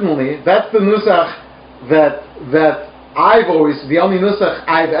certainly, that's the nusach that I've always, the only nusach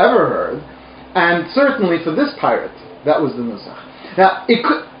I've ever heard, and certainly for this pirate, that was the nusach. Now,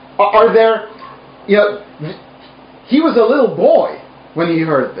 he was a little boy when he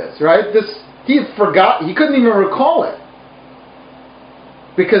heard this, right? He couldn't even recall it,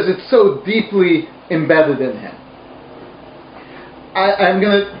 because it's so deeply embedded in him. I'm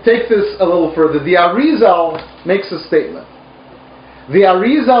going to take this a little further. The Arizal makes a statement. The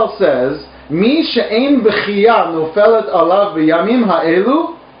Arizal says, "Mi she'ein b'chiyah nofelet alav b'yamim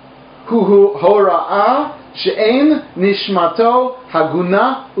ha'elu, hu hora'ah she'ein nishmato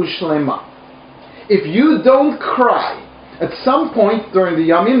haguna ushlema." If you don't cry at some point during the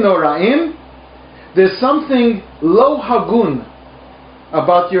Yamim Noraim, there's something lo hagun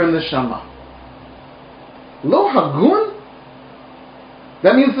about your neshama. Lo hagun?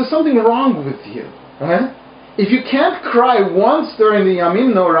 That means there's something wrong with you, right? If you can't cry once during the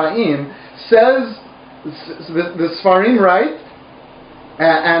Yamim Noraim, says the Sfarim, right?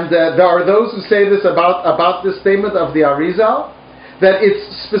 And there are those who say this about this statement of the Arizal, that it's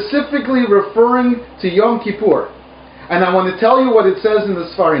specifically referring to Yom Kippur. And I want to tell you what it says in the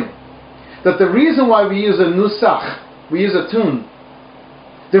Sfarim. That the reason why we use a nusach, we use a tune,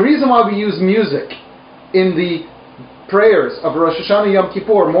 the reason why we use music in the prayers of Rosh Hashanah Yom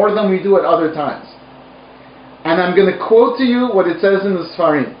Kippur more than we do at other times. And I'm going to quote to you what it says in the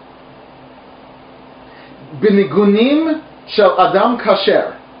Sfarim. B'nigunim shel adam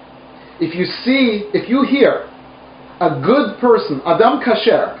kasher. If you hear a good person, Adam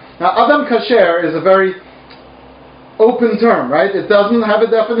Kasher. Now, Adam Kasher is a very open term, right? It doesn't have a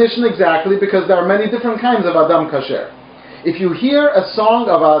definition exactly because there are many different kinds of Adam Kasher. If you hear a song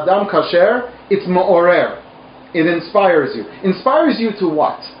of Adam Kasher, it's Ma'orer. It inspires you. Inspires you to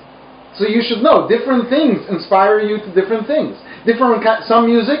what? So you should know, different things inspire you to different things. Some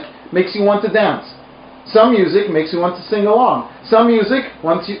music makes you want to dance. Some music makes you want to sing along. Some music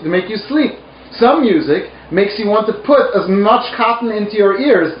wants you to make you sleep. Some music makes you want to put as much cotton into your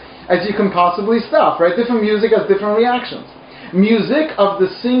ears as you can possibly stuff, right? Different music has different reactions. Music of the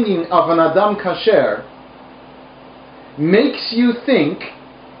singing of an Adam Kasher makes you think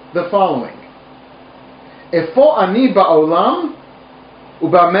the following. Efo ani ba'olam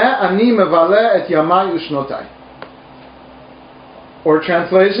ubameh ani mevale et yamai ushnotai. Or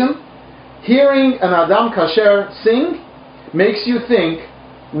translation, hearing an Adam Kasher sing makes you think,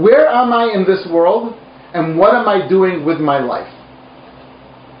 where am I in this world and what am I doing with my life?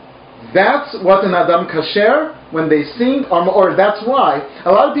 That's what an Adam Kasher, when they sing, or that's why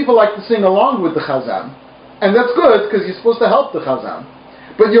a lot of people like to sing along with the Chazan. And that's good, because you're supposed to help the Chazan.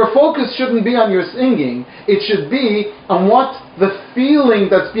 But your focus shouldn't be on your singing. It should be on what the feeling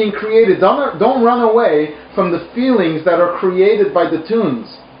that's being created. Don't run away from the feelings that are created by the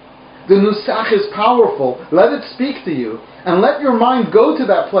tunes. The Nusach is powerful. Let it speak to you. And let your mind go to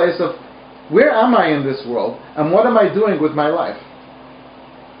that place of, where am I in this world? And what am I doing with my life?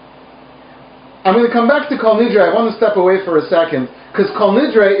 I'm going to come back to Kol Nidre. I want to step away for a second, because Kol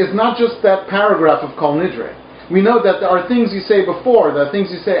Nidre is not just that paragraph of Kol Nidre. We know that there are things you say before, there are things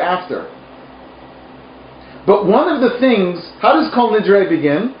you say after. But one of the things, how does Kol Nidre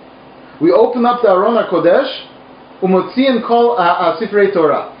begin? We open up the Aron HaKodesh, umotziin kol Sifrei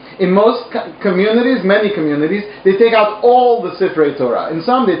Torah. In most communities, many communities, they take out all the Sifrei Torah. In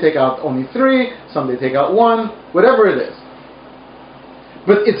some, they take out only 3, some they take out 1, whatever it is.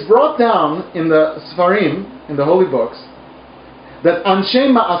 But it's brought down in the Sfarim, in the holy books, that Anshe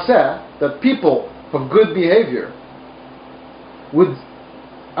Ma'aseh, that people of good behavior, would,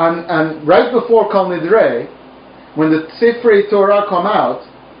 and right before Kol Nidre, when the Sifrei Torah come out,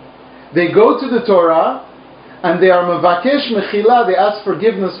 they go to the Torah, and they are Mevakesh Mechila, they ask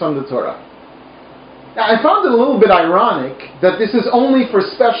forgiveness from the Torah. Now, I found it a little bit ironic that this is only for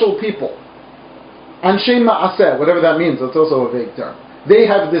special people. Anshe Ma'aseh, whatever that means, that's also a vague term. They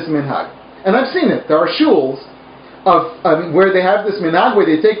have this minhag. And I've seen it. There are shuls where they have this minhag, where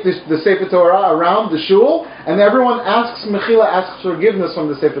they take the Sefer Torah around the shul, and everyone asks mechila, asks forgiveness from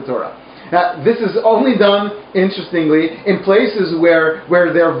the Sefer Torah. Now, this is only done, interestingly, in places where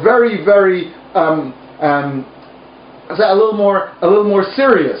they're very, very a little more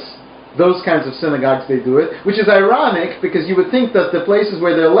serious. Those kinds of synagogues, they do it, which is ironic because you would think that the places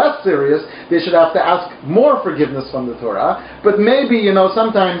where they're less serious, they should have to ask more forgiveness from the Torah. But maybe,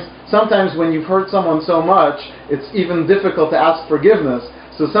 sometimes when you've hurt someone so much, it's even difficult to ask forgiveness.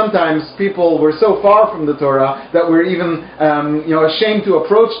 So sometimes people were so far from the Torah that we're even, ashamed to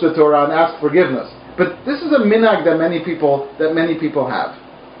approach the Torah and ask forgiveness. But this is a minhag that many people have,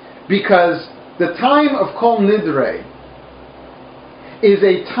 because the time of Kol Nidre is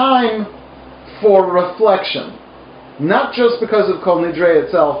a time for reflection, not just because of Kol Nidre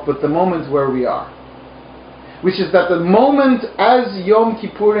itself, but the moment where we are, which is that the moment as Yom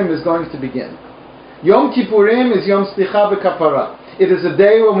Kippurim is going to begin. Yom Kippurim is Yom Slicha V'Kapara. It is a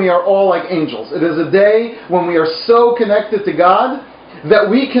day when we are all like angels. It is a day when we are so connected to God that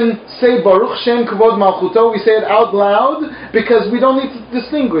we can say Baruch Shem Kavod Malchuto. We say it out loud because we don't need to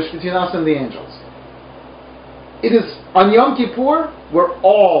distinguish between us and the angels. It is on Yom Kippur,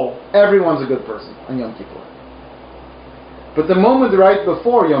 everyone's a good person on Yom Kippur. But the moment right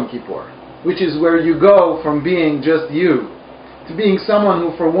before Yom Kippur, which is where you go from being just you to being someone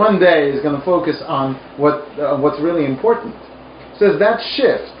who for one day is going to focus on what's really important, says that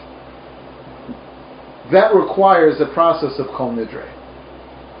shift, that requires a process of Kol Nidre.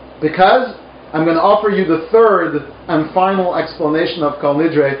 Because I'm going to offer you the third and final explanation of Kol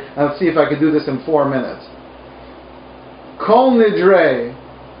Nidre, and let's see if I can do this in 4 minutes. Kol Nidre,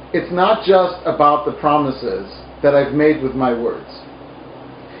 it's not just about the promises that I've made with my words,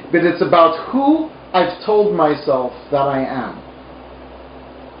 but it's about who I've told myself that I am.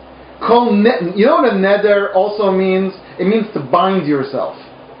 You know what a neder also means? It means to bind yourself.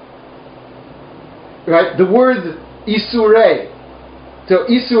 Right? The word isurei. So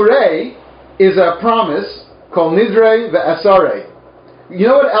isurei is a promise, Kol Nidre ve'asarei. You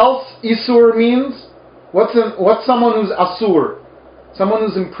know what else isur means? What's someone who's asur? Someone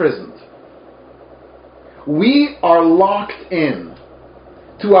who's imprisoned. We are locked in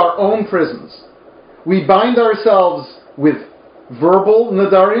to our own prisons. We bind ourselves with verbal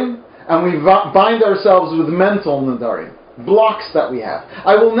nadarim, and we bind ourselves with mental nadarim. Blocks that we have.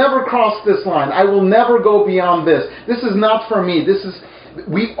 I will never cross this line. I will never go beyond this. This is not for me.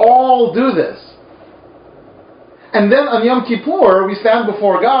 We all do this. And then on Yom Kippur, we stand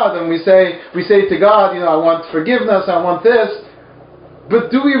before God and we say to God, I want forgiveness, I want this.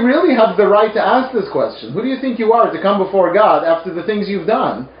 But do we really have the right to ask this question? Who do you think you are to come before God after the things you've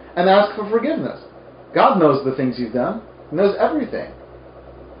done and ask for forgiveness? God knows the things you've done. He knows everything.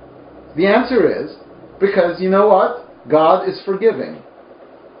 The answer is, because you know what? God is forgiving.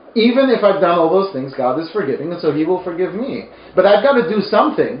 Even if I've done all those things, God is forgiving, and so He will forgive me. But I've got to do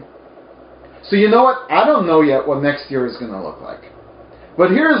something. So you know what? I don't know yet what next year is going to look like. But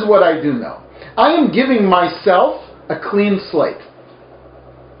here's what I do know. I am giving myself a clean slate.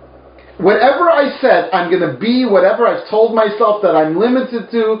 Whatever I said I'm going to be, whatever I've told myself that I'm limited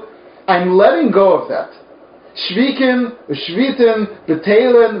to, I'm letting go of that. Shvikin, Shvitin,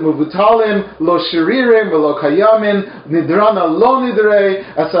 Betelen, Muvutalim, Lo Shiririm, Lo Kayamin, Nidrana Lo Nidre,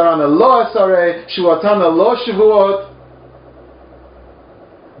 Asarana Lo Asare, Shuatana Lo Shavuot.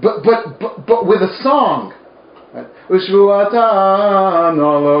 But with a song. Ushvuatana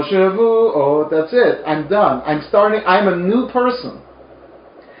Lo Shavuot. That's it. I'm done. I'm a new person.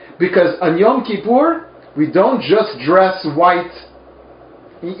 Because on Yom Kippur, we don't just dress white.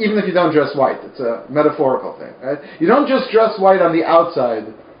 Even if you don't dress white, it's a metaphorical thing, right? You don't just dress white on the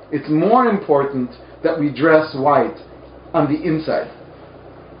outside. It's more important that we dress white on the inside.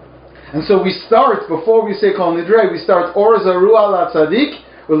 And so we start, before we say Kol Nidre, we start Or Zarua La Tzadik,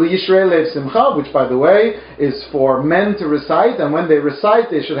 Yishrei Lev Simcha, which by the way is for men to recite, and when they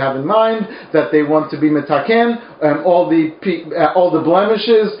recite they should have in mind that they want to be metaken, all the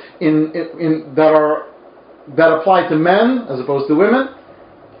blemishes that apply to men as opposed to women.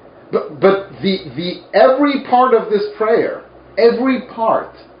 But the every part of this prayer, every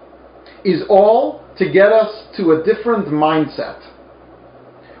part, is all to get us to a different mindset.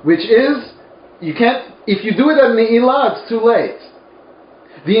 Which is, if you do it at Ne'ilah, it's too late.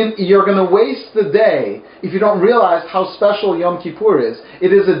 You're going to waste the day if you don't realize how special Yom Kippur is.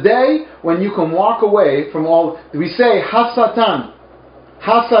 It is a day when you can walk away from all, we say, Hasatan.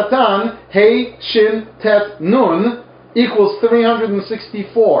 Hasatan, Hey, Shin, Tet, Nun, equals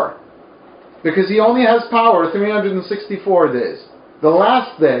 364. Because he only has power 364 days. The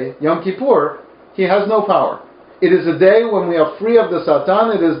last day, Yom Kippur, he has no power. It is a day when we are free of the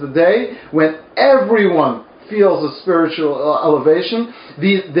Satan. It is the day when everyone feels a spiritual elevation.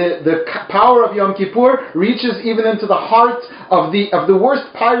 The power of Yom Kippur reaches even into the heart of the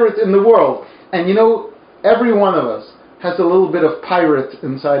worst pirate in the world. And every one of us has a little bit of pirate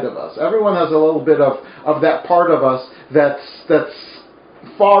inside of us. Everyone has a little bit of that part of us that's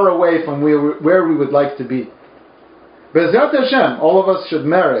far away from where we would like to be. Be'ezrat Hashem, all of us should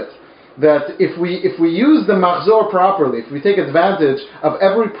merit that if we use the machzor properly, if we take advantage of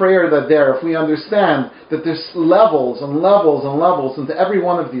every prayer if we understand that there's levels and levels and levels into every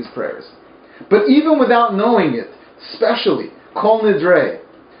one of these prayers. But even without knowing it, especially Kol Nidre.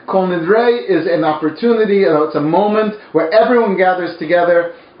 Kol Nidre is an opportunity, it's a moment where everyone gathers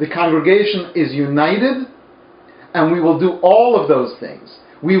together, the congregation is united, and we will do all of those things.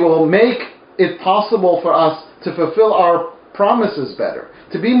 We will make it possible for us to fulfill our promises better,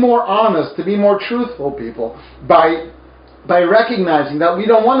 to be more honest, to be more truthful people, by recognizing that we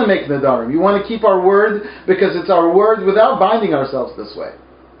don't want to make nadarim. We want to keep our word because it's our word without binding ourselves this way.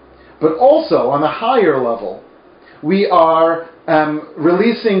 But also, on a higher level, we are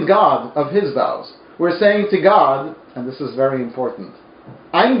releasing God of His vows. We're saying to God, and this is very important,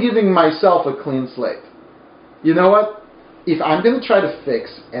 I'm giving myself a clean slate. You know what? If I'm going to try to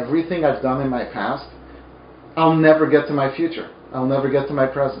fix everything I've done in my past, I'll never get to my future. I'll never get to my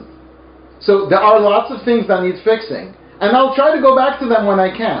present. So there are lots of things that need fixing, and I'll try to go back to them when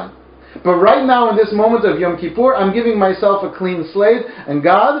I can. But right now, in this moment of Yom Kippur, I'm giving myself a clean slate, and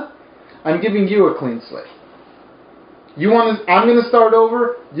God, I'm giving you a clean slate. I'm going to start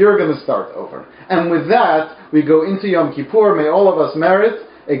over, you're going to start over. And with that, we go into Yom Kippur. May all of us merit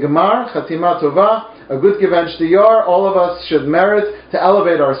a Gemar, Chatima Tova, a good Gevench Diyar. All of us should merit to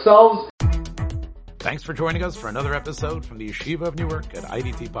elevate ourselves. Thanks for joining us for another episode from the Yeshiva of Newark at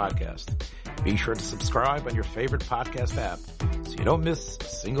IDT Podcast. Be sure to subscribe on your favorite podcast app so you don't miss a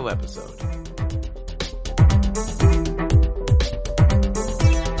single episode.